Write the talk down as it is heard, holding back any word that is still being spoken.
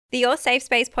The Your Safe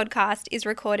Space podcast is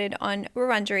recorded on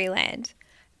Wurundjeri land.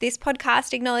 This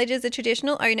podcast acknowledges the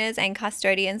traditional owners and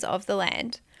custodians of the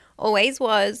land. Always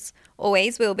was,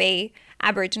 always will be,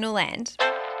 Aboriginal land.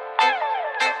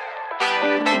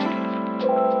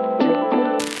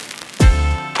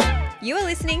 You are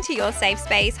listening to Your Safe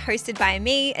Space, hosted by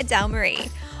me, Adele Marie.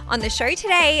 On the show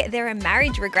today, there are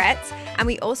marriage regrets, and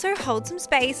we also hold some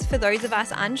space for those of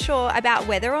us unsure about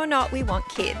whether or not we want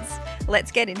kids.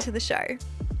 Let's get into the show.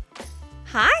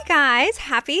 Hi guys,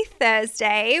 happy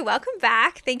Thursday. Welcome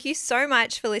back. Thank you so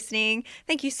much for listening.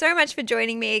 Thank you so much for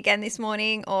joining me again this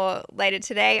morning or later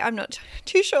today. I'm not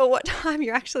too sure what time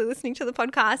you're actually listening to the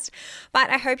podcast, but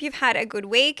I hope you've had a good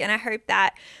week and I hope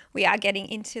that we are getting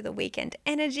into the weekend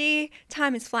energy.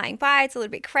 Time is flying by. It's a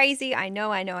little bit crazy. I know,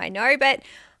 but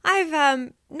I've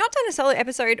not done a solo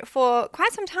episode for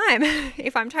quite some time,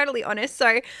 if I'm totally honest.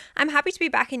 So I'm happy to be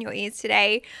back in your ears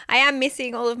today. I am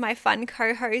missing all of my fun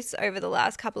co-hosts over the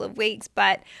last couple of weeks,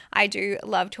 but I do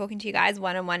love talking to you guys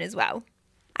one-on-one as well.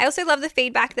 I also love the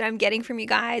feedback that I'm getting from you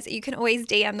guys. You can always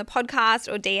DM the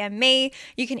podcast or DM me.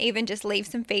 You can even just leave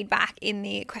some feedback in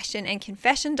the question and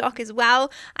confession doc as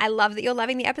well. I love that you're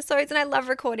loving the episodes and I love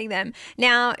recording them.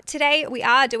 Now, today we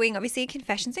are doing obviously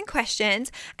confessions and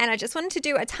questions, and I just wanted to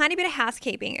do a tiny bit of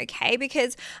housekeeping, okay?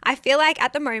 Because I feel like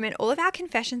at the moment, all of our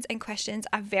confessions and questions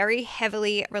are very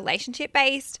heavily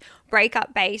relationship-based,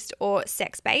 breakup-based, or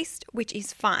sex-based, which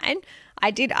is fine. I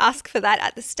did ask for that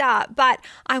at the start, but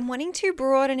I'm wanting to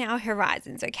broaden our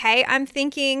horizons, okay? I'm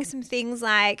thinking some things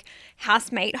like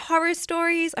housemate horror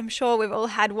stories. I'm sure we've all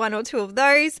had one or two of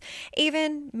those.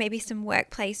 Even maybe some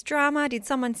workplace drama. Did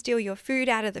someone steal your food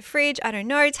out of the fridge? I don't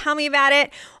know. Tell me about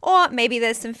it. Or maybe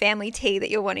there's some family tea that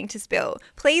you're wanting to spill.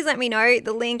 Please let me know.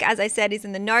 The link, as I said, is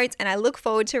in the notes, and I look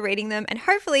forward to reading them and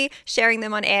hopefully sharing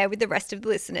them on air with the rest of the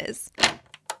listeners.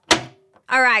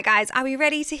 All right, guys, are we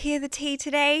ready to hear the tea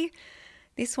today?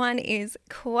 This one is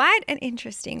quite an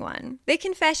interesting one. The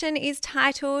confession is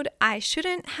titled, I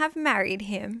Shouldn't Have Married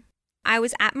Him. I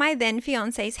was at my then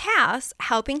fiance's house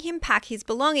helping him pack his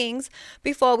belongings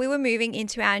before we were moving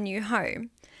into our new home.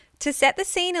 To set the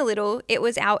scene a little, it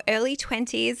was our early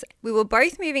 20s. We were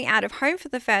both moving out of home for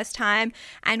the first time,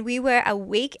 and we were a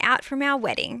week out from our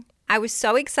wedding. I was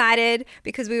so excited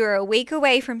because we were a week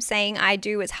away from saying I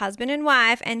do as husband and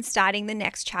wife and starting the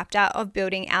next chapter of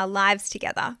building our lives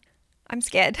together. I'm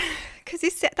scared because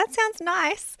that sounds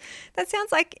nice. That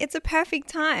sounds like it's a perfect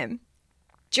time.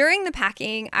 During the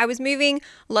packing, I was moving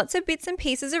lots of bits and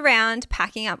pieces around,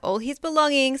 packing up all his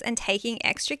belongings and taking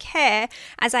extra care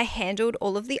as I handled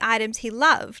all of the items he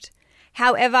loved.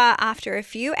 However, after a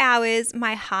few hours,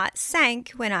 my heart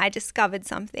sank when I discovered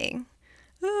something.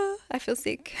 I feel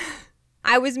sick.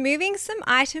 I was moving some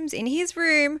items in his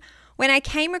room when I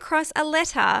came across a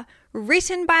letter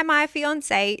written by my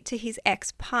fiancé to his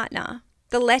ex-partner.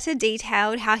 The letter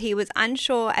detailed how he was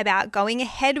unsure about going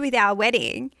ahead with our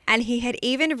wedding, and he had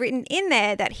even written in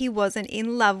there that he wasn't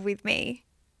in love with me.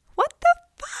 What the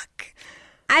fuck?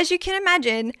 As you can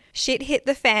imagine, shit hit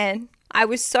the fan. I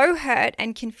was so hurt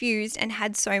and confused and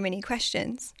had so many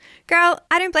questions. Girl,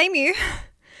 I don't blame you.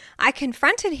 I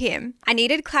confronted him. I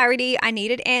needed clarity, I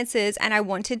needed answers, and I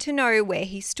wanted to know where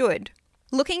he stood.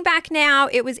 Looking back now,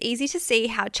 it was easy to see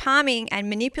how charming and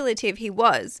manipulative he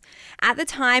was. At the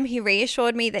time, he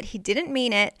reassured me that he didn't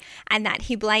mean it and that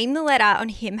he blamed the letter on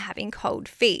him having cold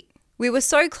feet. We were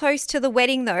so close to the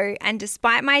wedding though, and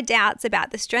despite my doubts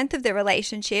about the strength of the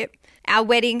relationship, our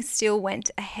wedding still went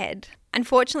ahead.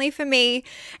 Unfortunately for me,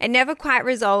 it never quite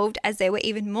resolved as there were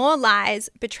even more lies,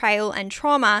 betrayal, and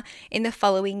trauma in the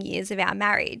following years of our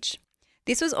marriage.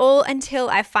 This was all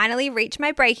until I finally reached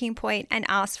my breaking point and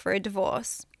asked for a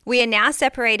divorce. We are now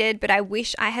separated, but I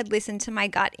wish I had listened to my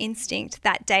gut instinct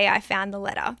that day I found the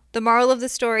letter. The moral of the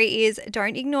story is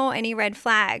don't ignore any red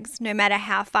flags, no matter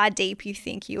how far deep you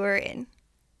think you are in.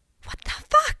 What the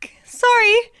fuck?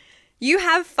 Sorry. You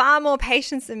have far more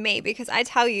patience than me because I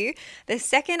tell you, the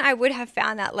second I would have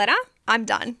found that letter, I'm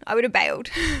done. I would have bailed.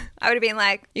 I would have been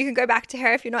like, you can go back to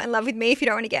her if you're not in love with me, if you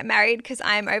don't want to get married because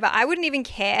I'm over. I wouldn't even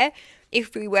care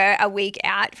if we were a week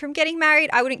out from getting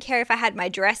married. I wouldn't care if I had my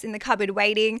dress in the cupboard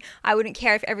waiting. I wouldn't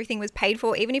care if everything was paid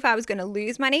for. Even if I was going to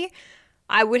lose money,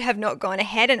 I would have not gone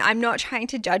ahead. And I'm not trying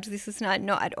to judge this listener,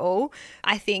 not at all.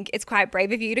 I think it's quite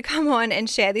brave of you to come on and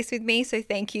share this with me, so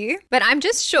thank you. But I'm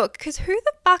just shook because who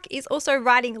the fuck is also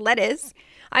writing letters?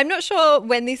 I'm not sure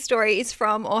when this story is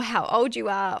from or how old you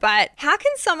are, but how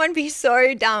can someone be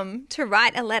so dumb to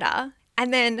write a letter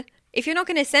and then if you're not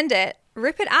going to send it,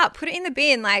 rip it up, put it in the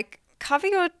bin, like, cover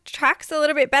your tracks a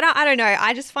little bit better. I don't know.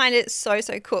 I just find it so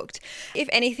cooked. If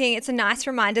anything, it's a nice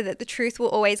reminder that the truth will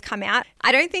always come out.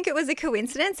 I don't think it was a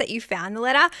coincidence that you found the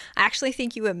letter. I actually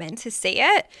think you were meant to see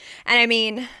it. And I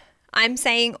mean, I'm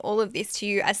saying all of this to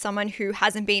you as someone who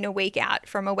hasn't been a week out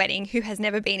from a wedding, who has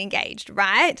never been engaged,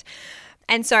 right?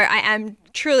 And so I am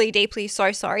truly deeply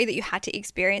so sorry that you had to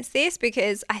experience this,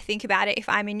 because I think about it, if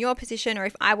I'm in your position or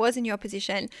if I was in your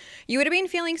position, you would have been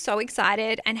feeling so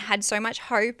excited and had so much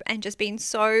hope and just been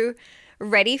so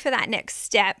ready for that next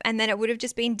step, and then it would have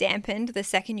just been dampened the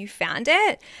second you found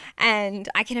it. And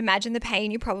I can imagine the pain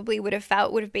you probably would have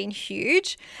felt would have been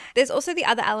huge. There's also the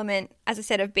other element, as I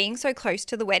said, of being so close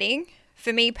to the wedding.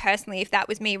 For me personally, if that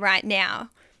was me right now,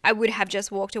 I would have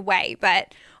just walked away.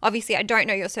 But obviously I don't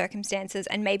know your circumstances,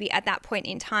 and maybe at that point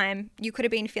in time you could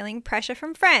have been feeling pressure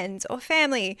from friends or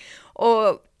family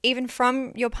or even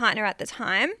from your partner at the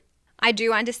time. I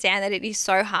do understand that it is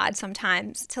so hard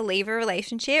sometimes to leave a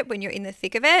relationship when you're in the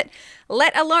thick of it,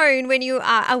 let alone when you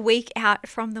are a week out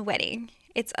from the wedding.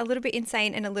 It's a little bit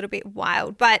insane and a little bit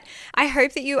wild, but I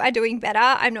hope that you are doing better.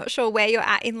 I'm not sure where you're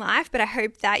at in life, but I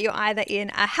hope that you're either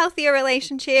in a healthier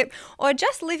relationship or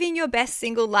just living your best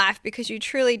single life, because you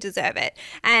truly deserve it.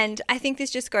 And I think this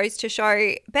just goes to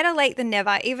show better late than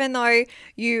never. Even though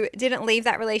you didn't leave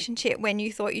that relationship when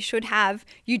you thought you should have,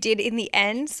 you did in the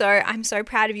end. So I'm so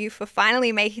proud of you for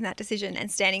finally making that decision and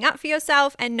standing up for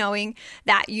yourself and knowing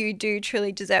that you do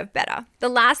truly deserve better. The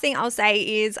last thing I'll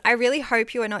say is I really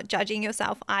hope you are not judging yourself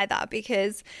either,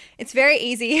 because it's very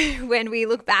easy when we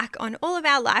look back on all of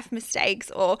our life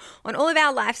mistakes or on all of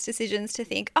our life's decisions to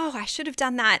think, oh, I should have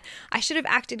done that. I should have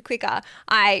acted quicker.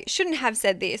 I shouldn't have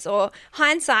said this. Or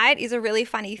hindsight is a really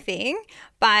funny thing.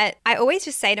 But I always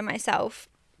just say to myself,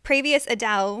 previous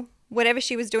Adele, whatever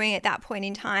she was doing at that point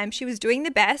in time, she was doing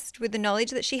the best with the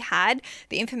knowledge that she had,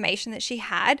 the information that she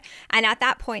had. And at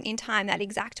that point in time, that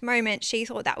exact moment, she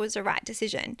thought that was the right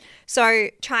decision. So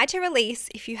try to release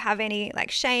if you have any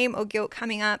shame or guilt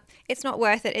coming up. It's not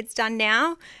worth it. It's done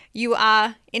now. You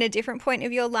are in a different point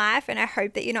of your life. And I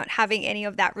hope that you're not having any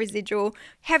of that residual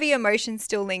heavy emotion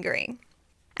still lingering.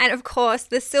 And of course,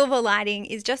 the silver lining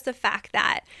is just the fact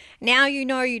that now you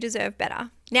know you deserve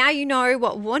better. Now you know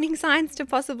what warning signs to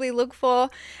possibly look for,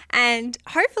 and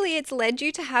hopefully it's led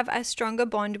you to have a stronger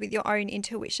bond with your own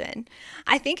intuition.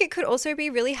 I think it could also be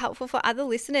really helpful for other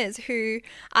listeners who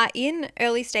are in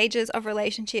early stages of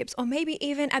relationships, or maybe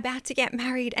even about to get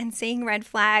married and seeing red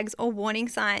flags or warning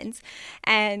signs.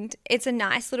 And it's a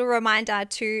nice little reminder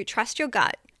to trust your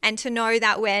gut and to know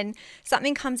that when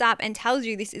something comes up and tells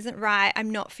you this isn't right, I'm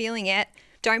not feeling it,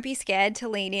 don't be scared to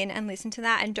lean in and listen to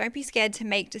that, and don't be scared to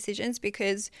make decisions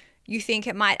because you think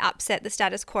it might upset the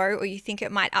status quo or you think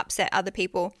it might upset other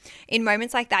people. In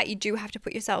moments like that, you do have to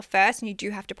put yourself first and you do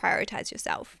have to prioritize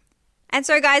yourself. And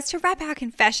so guys, to wrap our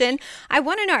confession, I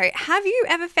want to know, have you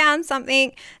ever found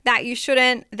something that you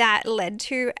shouldn't that led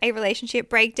to a relationship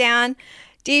breakdown?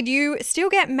 Did you still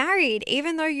get married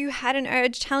even though you had an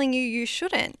urge telling you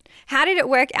shouldn't? How did it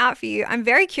work out for you? I'm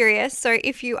very curious. So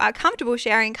if you are comfortable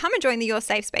sharing, come and join the Your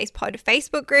Safe Space Pod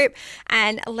Facebook group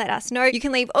and let us know. You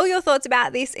can leave all your thoughts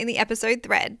about this in the episode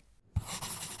thread.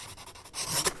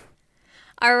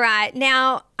 All right,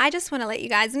 now I just want to let you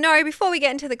guys know before we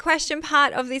get into the question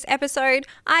part of this episode,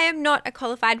 I am not a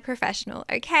qualified professional,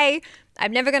 okay?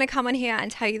 I'm never going to come on here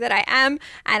and tell you that I am,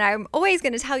 and I'm always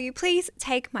going to tell you, please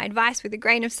take my advice with a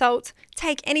grain of salt.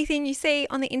 Take anything you see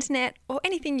on the internet or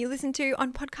anything you listen to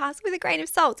on podcasts with a grain of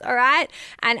salt, all right?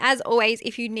 And as always,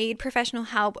 if you need professional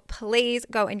help, please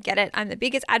go and get it. I'm the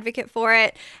biggest advocate for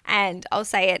it, and I'll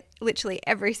say it literally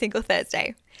every single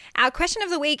Thursday. Our question of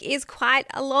the week is quite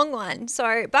a long one,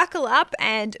 so buckle up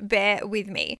and bear with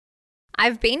me.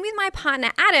 I've been with my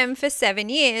partner Adam for 7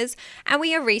 years, and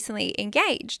we are recently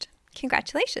engaged.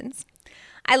 Congratulations.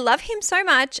 I love him so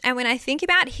much, and when I think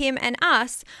about him and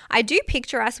us, I do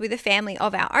picture us with a family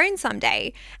of our own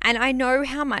someday, and I know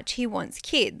how much he wants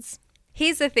kids.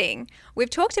 Here's the thing, we've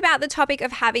talked about the topic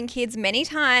of having kids many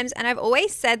times, and I've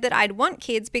always said that I'd want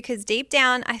kids because deep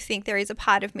down I think there is a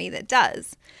part of me that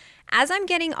does. As I'm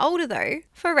getting older though,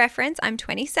 for reference, I'm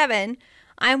 27,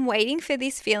 I'm waiting for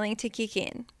this feeling to kick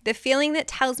in. The feeling that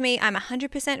tells me I'm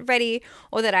 100% ready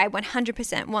or that I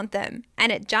 100% want them,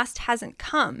 and it just hasn't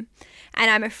come. And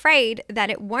I'm afraid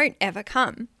that it won't ever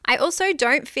come. I also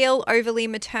don't feel overly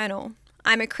maternal.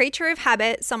 I'm a creature of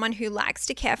habit, someone who likes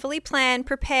to carefully plan,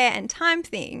 prepare, and time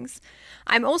things.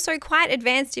 I'm also quite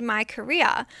advanced in my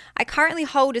career. I currently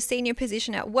hold a senior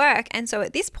position at work, and so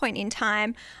at this point in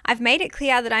time, I've made it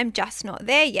clear that I'm just not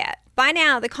there yet. By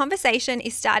now, the conversation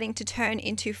is starting to turn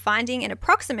into finding an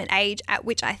approximate age at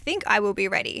which I think I will be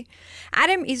ready.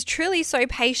 Adam is truly so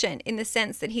patient in the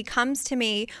sense that he comes to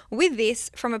me with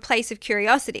this from a place of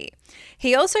curiosity.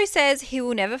 He also says he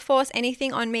will never force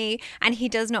anything on me and he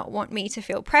does not want me to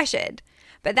feel pressured.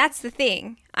 But that's the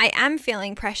thing. I am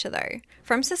feeling pressure though,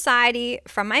 from society,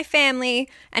 from my family,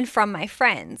 and from my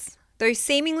friends. Those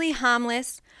seemingly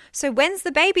harmless, so when's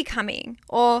the baby coming?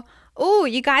 Or, oh,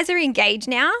 you guys are engaged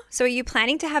now? So are you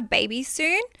planning to have babies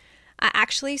soon? Are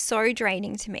actually so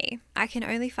draining to me. I can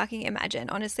only fucking imagine.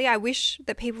 Honestly, I wish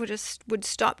that people just would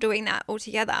stop doing that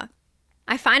altogether.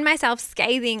 I find myself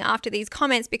scathing after these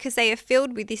comments because they are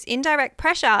filled with this indirect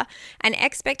pressure and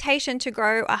expectation to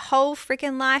grow a whole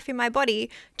freaking life in my body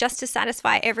just to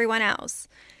satisfy everyone else.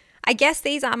 I guess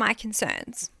these are my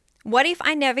concerns. What if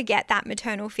I never get that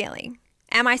maternal feeling?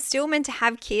 Am I still meant to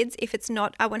have kids if it's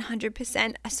not a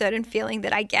 100% a certain feeling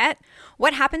that I get?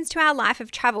 What happens to our life of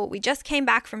travel? We just came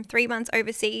back from 3 months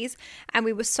overseas and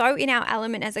we were so in our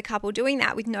element as a couple doing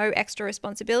that with no extra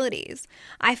responsibilities.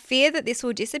 I fear that this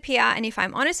will disappear, and if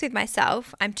I'm honest with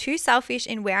myself, I'm too selfish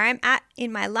in where I'm at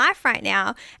in my life right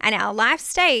now and our life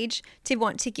stage to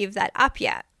want to give that up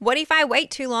yet. What if I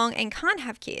wait too long and can't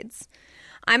have kids?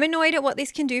 I'm annoyed at what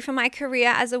this can do for my career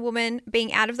as a woman.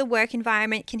 Being out of the work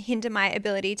environment can hinder my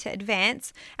ability to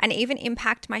advance and even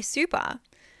impact my super.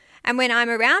 And when I'm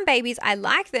around babies, I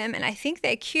like them and I think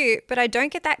they're cute, but I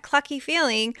don't get that clucky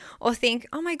feeling or think,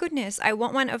 oh my goodness, I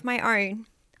want one of my own.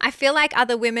 I feel like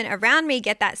other women around me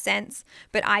get that sense,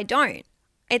 but I don't.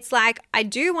 It's like I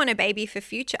do want a baby for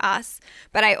future us,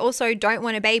 but I also don't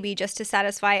want a baby just to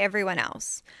satisfy everyone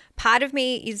else. Part of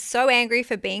me is so angry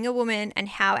for being a woman and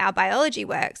how our biology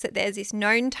works that there's this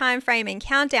known time frame and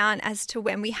countdown as to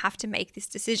when we have to make this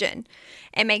decision.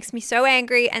 It makes me so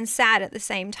angry and sad at the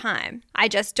same time. I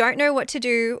just don't know what to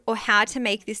do or how to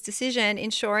make this decision,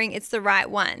 ensuring it's the right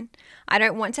one. I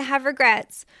don't want to have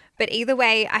regrets, but either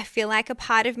way, I feel like a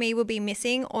part of me will be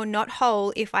missing or not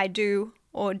whole if I do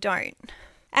or don't.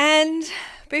 And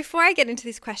before I get into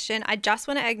this question, I just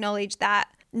want to acknowledge that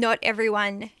not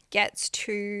everyone gets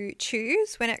to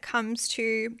choose when it comes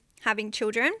to having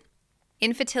children.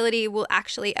 Infertility will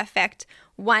actually affect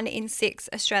 1 in 6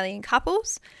 Australian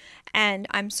couples. And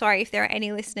I'm sorry if there are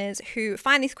any listeners who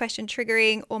find this question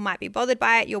triggering or might be bothered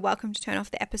by it. You're welcome to turn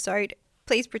off the episode.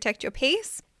 Please protect your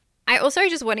peace. I also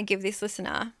just want to give this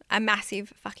listener a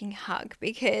massive fucking hug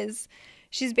because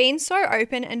she's been so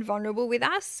open and vulnerable with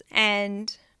us.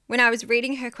 And when I was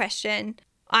reading her question,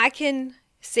 I can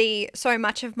see so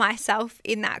much of myself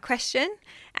in that question.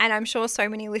 And I'm sure so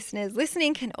many listeners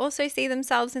listening can also see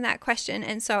themselves in that question.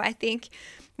 And so I think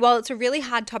while it's a really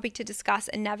hard topic to discuss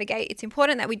and navigate, it's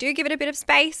important that we do give it a bit of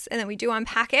space and that we do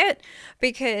unpack it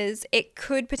because it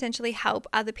could potentially help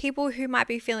other people who might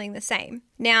be feeling the same.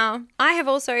 Now, I have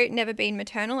also never been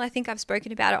maternal. I think I've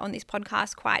spoken about it on this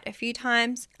podcast quite a few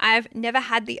times. I've never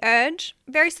had the urge.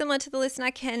 Very similar to the listener,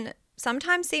 I can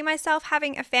sometimes see myself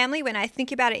having a family. When I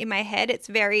think about it in my head, it's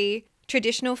very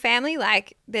traditional family,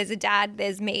 like there's a dad,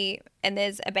 there's me, and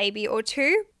there's a baby or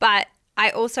two. But I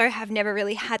also have never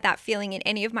really had that feeling in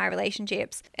any of my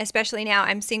relationships, especially now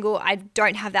I'm single. I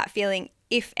don't have that feeling,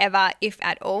 if ever, if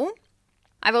at all.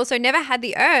 I've also never had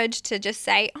the urge to just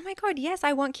say, oh my God, yes,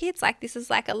 I want kids. Like this is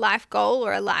like a life goal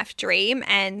or a life dream.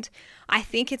 And I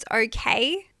think it's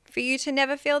okay for you to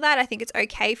never feel that. I think it's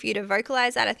okay for you to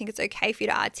vocalize that. I think it's okay for you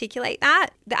to articulate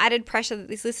that. The added pressure that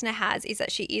this listener has is that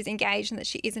she is engaged and that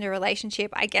she is in a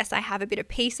relationship. I guess I have a bit of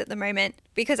peace at the moment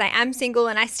because I am single,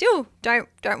 and I still don't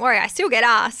worry. I still get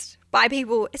asked by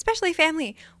people, especially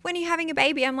family, when are you having a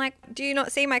baby? I'm like, do you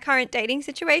not see my current dating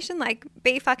situation? Like,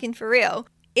 be fucking for real.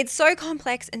 It's so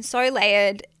complex and so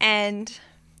layered, and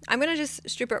I'm going to just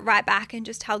strip it right back and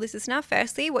just tell this listener,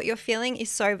 firstly, what you're feeling is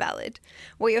so valid.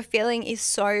 What you're feeling is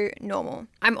so normal.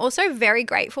 I'm also very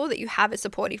grateful that you have a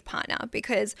supportive partner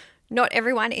because not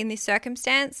everyone in this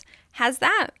circumstance has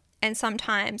that. And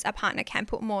sometimes a partner can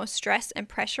put more stress and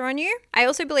pressure on you. I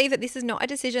also believe that this is not a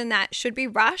decision that should be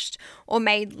rushed or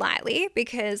made lightly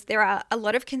because there are a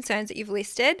lot of concerns that you've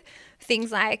listed.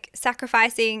 Things like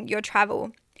sacrificing your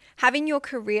travel, having your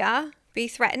career be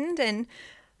threatened, and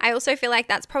I also feel like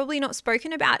that's probably not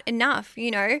spoken about enough.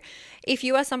 You know, if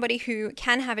you are somebody who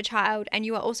can have a child and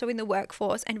you are also in the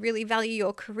workforce and really value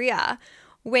your career,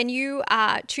 when you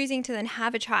are choosing to then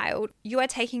have a child, you are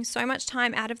taking so much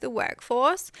time out of the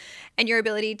workforce and your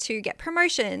ability to get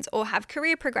promotions or have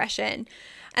career progression.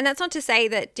 And that's not to say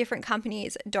that different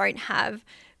companies don't have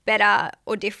better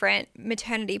or different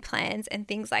maternity plans and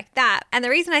things like that. And the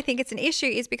reason I think it's an issue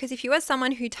is because if you are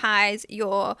someone who ties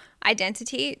your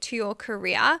identity to your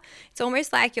career, it's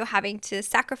almost like you're having to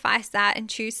sacrifice that and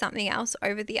choose something else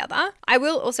over the other. I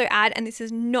will also add, and this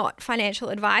is not financial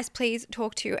advice, please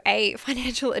talk to a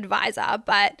financial advisor,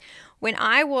 but when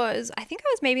I was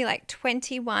maybe like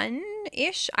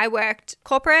 21-ish, I worked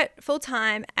corporate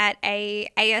full-time at a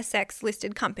ASX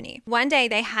listed company. One day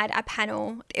they had a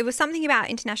panel. It was something about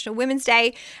International Women's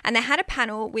Day, and they had a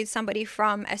panel with somebody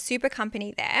from a super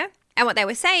company there. And what they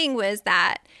were saying was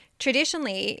that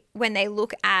traditionally, when they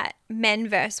look at men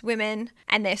versus women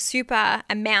and their super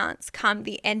amounts come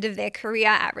the end of their career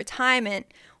at retirement,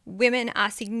 women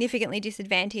are significantly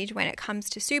disadvantaged when it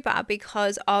comes to super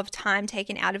because of time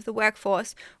taken out of the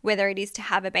workforce, whether it is to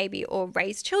have a baby or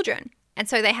raise children. And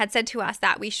so they had said to us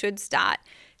that we should start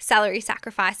salary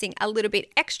sacrificing a little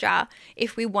bit extra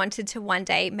if we wanted to one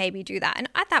day maybe do that. And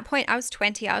at that point, I was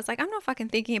 20. I was like, I'm not fucking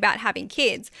thinking about having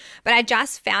kids. But I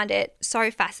just found it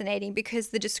so fascinating because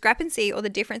the discrepancy or the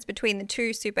difference between the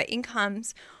two super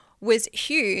incomes was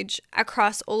huge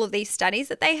across all of these studies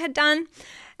that they had done.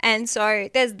 And so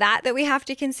there's that we have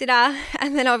to consider.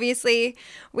 And then obviously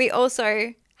we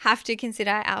also have to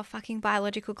consider our fucking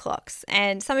biological clocks.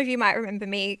 And some of you might remember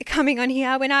me coming on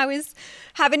here when I was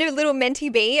having a little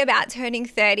mentee bee about turning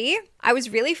 30. I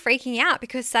was really freaking out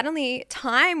because suddenly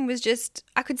time was just,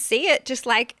 I could see it just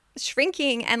like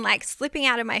shrinking and like slipping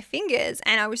out of my fingers.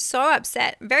 And I was so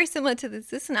upset, very similar to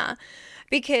this listener,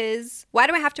 because why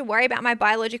do I have to worry about my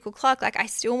biological clock? Like I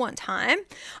still want time.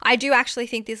 I do actually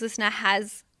think this listener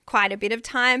has quite a bit of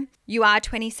time. You are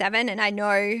 27 and I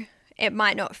know it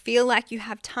might not feel like you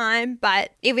have time,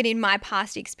 but even in my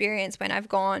past experience when I've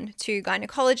gone to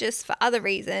gynecologists for other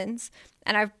reasons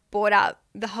and I've brought up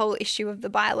the whole issue of the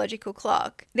biological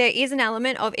clock, there is an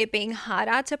element of it being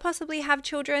harder to possibly have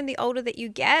children the older that you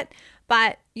get,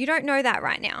 but you don't know that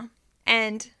right now.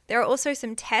 And there are also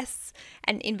some tests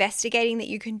and investigating that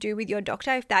you can do with your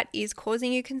doctor if that is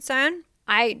causing you concern.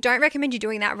 I don't recommend you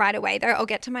doing that right away, though. I'll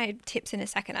get to my tips in a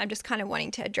second. I'm just kind of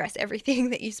wanting to address everything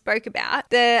that you spoke about.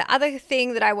 The other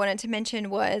thing that I wanted to mention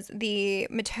was the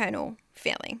maternal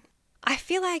feeling. I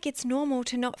feel like it's normal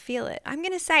to not feel it. I'm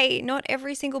going to say not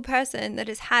every single person that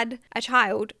has had a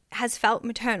child has felt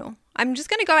maternal. I'm just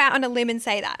going to go out on a limb and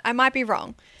say that. I might be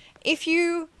wrong. If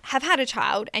you have had a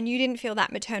child and you didn't feel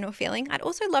that maternal feeling, I'd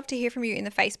also love to hear from you in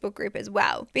the Facebook group as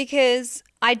well, because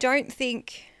I don't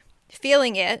think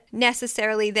feeling it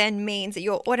necessarily then means that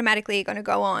you're automatically going to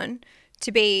go on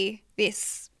to be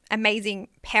this amazing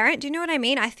parent. Do you know what I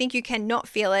mean? I think you can not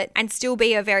feel it and still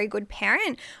be a very good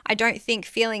parent. I don't think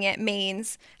feeling it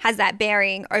has that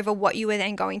bearing over what you are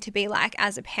then going to be like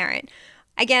as a parent.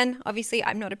 Again, obviously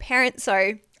I'm not a parent,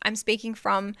 so I'm speaking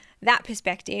from that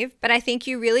perspective, but I think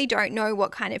you really don't know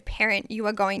what kind of parent you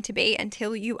are going to be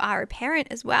until you are a parent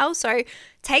as well. So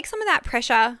take some of that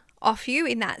pressure off you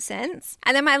in that sense.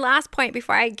 And then my last point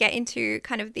before I get into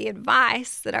kind of the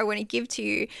advice that I want to give to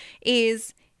you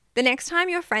is the next time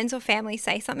your friends or family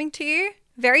say something to you,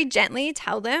 very gently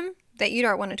tell them that you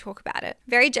don't want to talk about it.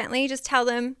 Very gently just tell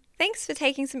them, thanks for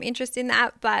taking some interest in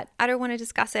that, but I don't want to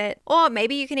discuss it. Or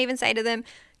maybe you can even say to them,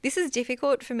 this is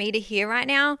difficult for me to hear right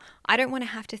now. I don't want to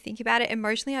have to think about it.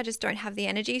 Emotionally, I just don't have the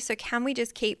energy. So can we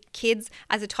just keep kids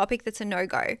as a topic that's a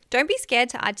no-go? Don't be scared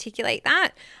to articulate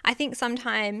that. I think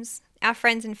sometimes our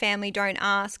friends and family don't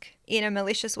ask in a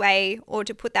malicious way or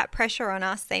to put that pressure on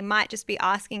us. They might just be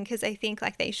asking because they think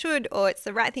like they should or it's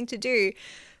the right thing to do.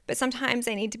 But sometimes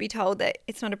they need to be told that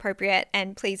it's not appropriate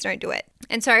and please don't do it.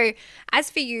 And so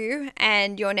as for you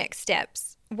and your next steps,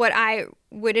 what I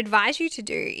would advise you to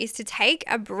do is to take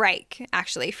a break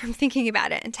actually from thinking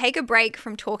about it and take a break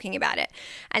from talking about it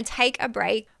and take a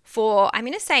break for, I'm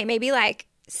going to say maybe like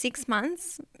 6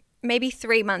 months, maybe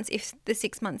 3 months if the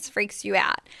 6 months freaks you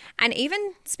out, and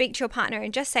even speak to your partner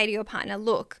and just say to your partner,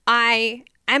 look, I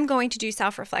am going to do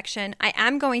self-reflection. I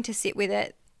am going to sit with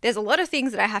it. There's a lot of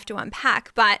things that I have to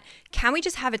unpack, but can we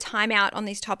just have a time out on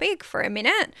this topic for a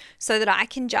minute so that I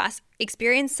can just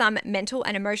experience some mental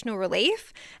and emotional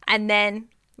relief, and then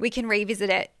we can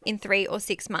revisit it in 3 or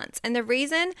 6 months. And the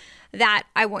reason that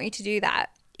I want you to do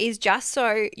that is just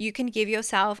so you can give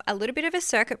yourself a little bit of a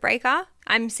circuit breaker.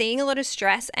 I'm seeing a lot of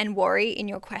stress and worry in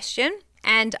your question,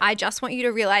 and I just want you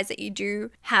to realize that you do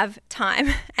have time,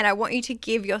 and I want you to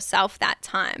give yourself that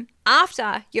time.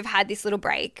 After you've had this little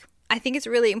break, I think it's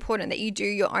really important that you do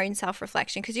your own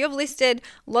self-reflection, because you've listed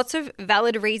lots of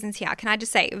valid reasons here. Can I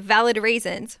just say valid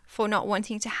reasons for not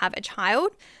wanting to have a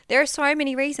child? There are so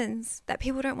many reasons that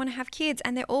people don't want to have kids,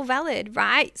 and they're all valid,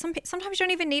 right? Sometimes you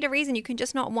don't even need a reason. You can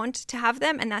just not want to have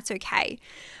them, and that's okay.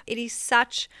 It is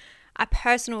such a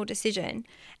personal decision.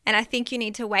 And I think you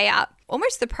need to weigh up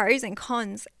almost the pros and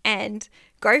cons and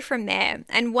go from there.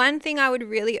 And one thing I would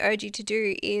really urge you to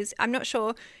do is, I'm not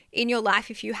sure in your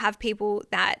life if you have people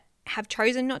that have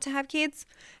chosen not to have kids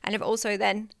and have also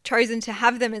then chosen to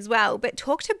have them as well, but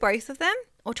talk to both of them,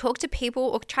 or talk to people,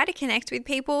 or try to connect with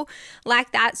people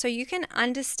like that so you can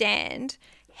understand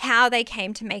how they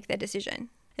came to make their decision.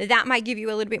 That might give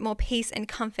you a little bit more peace and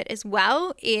comfort as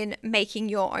well in making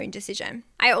your own decision.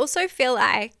 I also feel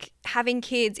like having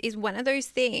kids is one of those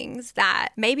things that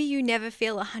maybe you never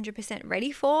feel 100%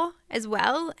 ready for as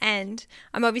well. And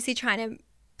I'm obviously trying to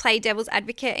play devil's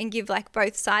advocate and give like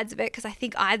both sides of it, because I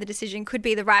think either decision could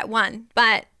be the right one.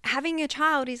 But having a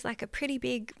child is like a pretty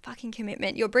big fucking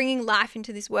commitment. You're bringing life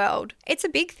into this world. It's a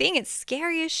big thing. It's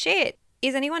scary as shit.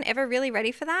 Is anyone ever really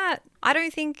ready for that? I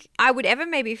don't think I would ever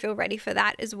maybe feel ready for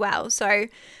that as well. So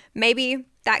maybe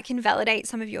that can validate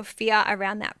some of your fear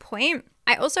around that point.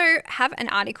 I also have an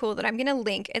article that I'm going to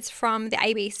link. It's from the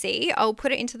ABC. I'll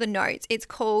put it into the notes. It's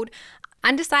called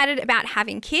Undecided About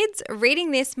Having Kids.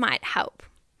 Reading this might help.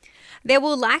 There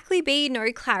will likely be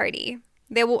no clarity.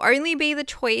 There will only be the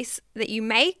choice that you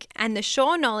make and the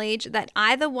sure knowledge that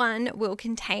either one will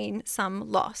contain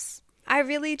some loss. I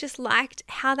really just liked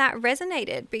how that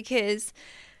resonated, because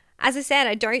as I said,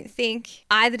 I don't think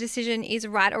either decision is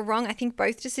right or wrong. I think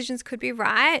both decisions could be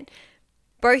right.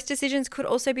 Both decisions could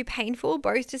also be painful.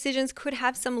 Both decisions could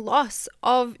have some loss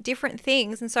of different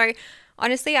things. And so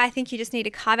honestly, I think you just need to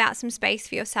carve out some space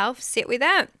for yourself, sit with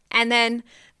it. And then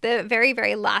the very,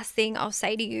 very last thing I'll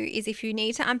say to you is, if you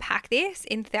need to unpack this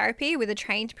in therapy with a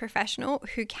trained professional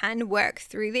who can work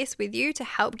through this with you to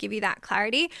help give you that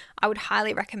clarity, I would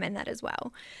highly recommend that as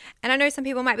well. And I know some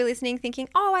people might be listening thinking,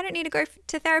 oh, I don't need to go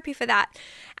to therapy for that.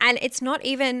 And it's not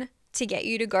even to get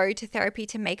you to go to therapy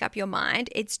to make up your mind.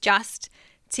 It's just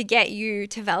to get you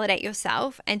to validate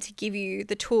yourself and to give you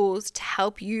the tools to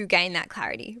help you gain that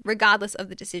clarity, regardless of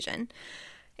the decision.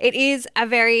 It is a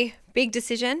very big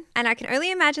decision, and I can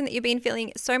only imagine that you've been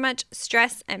feeling so much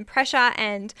stress and pressure,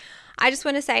 and I just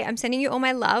want to say I'm sending you all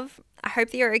my love. I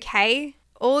hope that you're okay.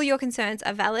 All your concerns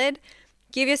are valid.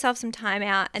 Give yourself some time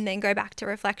out and then go back to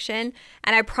reflection,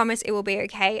 and I promise it will be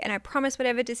okay, and I promise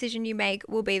whatever decision you make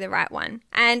will be the right one.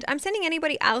 And I'm sending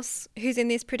anybody else who's in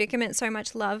this predicament so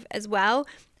much love as well.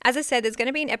 As I said, there's going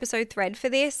to be an episode thread for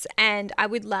this, and I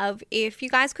would love if you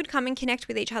guys could come and connect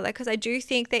with each other, because I do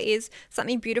think there is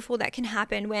something beautiful that can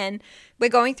happen when we're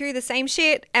going through the same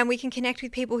shit and we can connect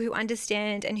with people who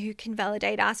understand and who can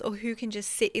validate us, or who can just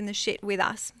sit in the shit with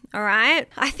us. All right?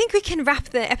 I think we can wrap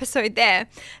the episode there.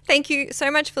 Thank you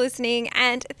so much for listening,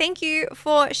 and thank you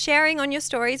for sharing on your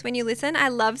stories when you listen. I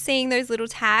love seeing those little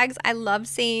tags. I love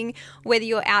seeing whether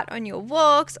you're out on your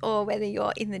walks or whether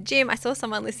you're in the gym. I saw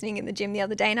someone listening in the gym the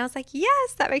other day, and I was like,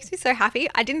 yes, that makes me so happy.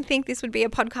 I didn't think this would be a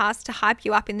podcast to hype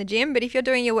you up in the gym, but if you're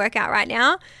doing your workout right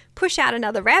now, push out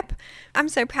another rep. I'm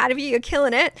so proud of you. You're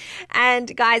killing it.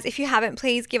 And guys, if you haven't,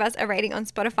 please give us a rating on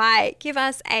Spotify, give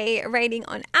us a rating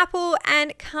on Apple,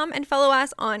 and come and follow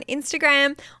us on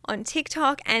Instagram, on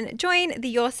TikTok, and join the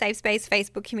Your Safe Space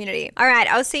Facebook community. All right,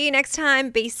 I'll see you next time.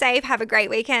 Be safe. Have a great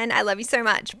weekend. I love you so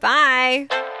much. Bye.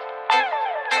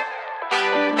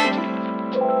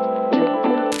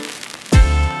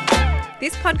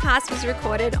 This podcast was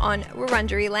recorded on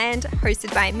Wurundjeri land,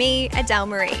 hosted by me, Adele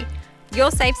Marie.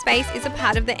 Your Safe Space is a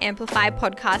part of the Amplify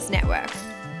Podcast Network.